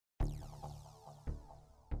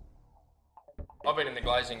I've been in the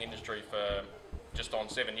glazing industry for just on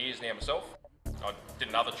 7 years now myself. I did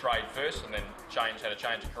another trade first and then had to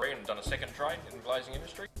change of career and done a second trade in the glazing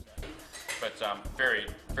industry. But very,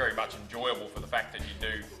 very much enjoyable for the fact that you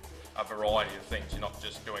do a variety of things. You're not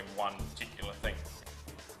just doing one particular thing.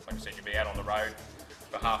 Like I said, you'll be out on the road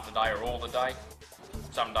for half the day or all the day.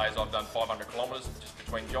 Some days I've done 500 kilometres just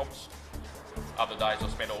between jobs. Other days I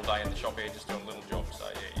spend all day in the shop here just doing little jobs, so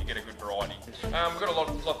yeah, you get a good variety. We've got a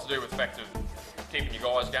lot to do with the fact of keeping you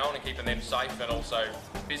guys going and keeping them safe and also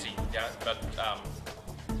busy, you know, but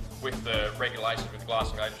with the regulations with the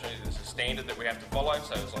glassing agency, there's a standard that we have to follow,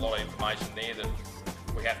 so there's a lot of information there that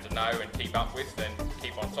we have to know and keep up with and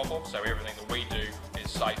keep on top of, so everything that we do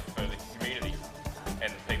is safe for the community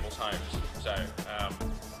and the people's homes. So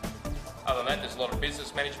other than that, there's a lot of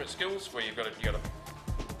business management skills where you've got to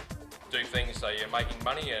do things so you're making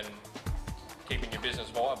money and keeping your business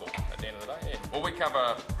viable at the end of the day. Yeah. Well, we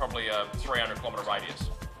cover probably a 300 kilometre radius.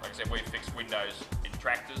 Like I said, we fix windows in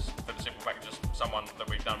tractors for the simple fact of just someone that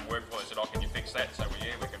we've done work for said, oh, can you fix that? So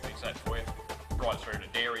we can fix that for you. Right through to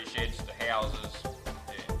dairy sheds, to houses.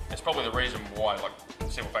 Yeah. It's probably the reason why, like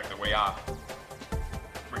the simple fact that we are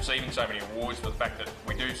receiving so many awards for the fact that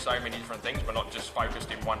we do so many different things. We're not just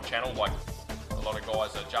focused in one channel like a lot of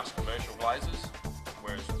guys are just commercial glazers,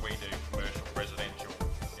 whereas we do commercial, residential,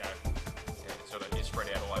 you know, sort of is spread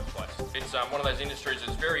out all over the place. It's one of those industries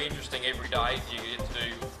that's very interesting every day. You get to do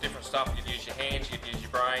different stuff, you get to use your hands, you get to use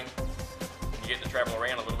your brain, and you get to travel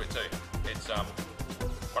around a little bit too. It's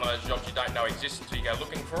one of those jobs you don't know exists until you go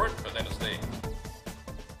looking for it, but then it's there.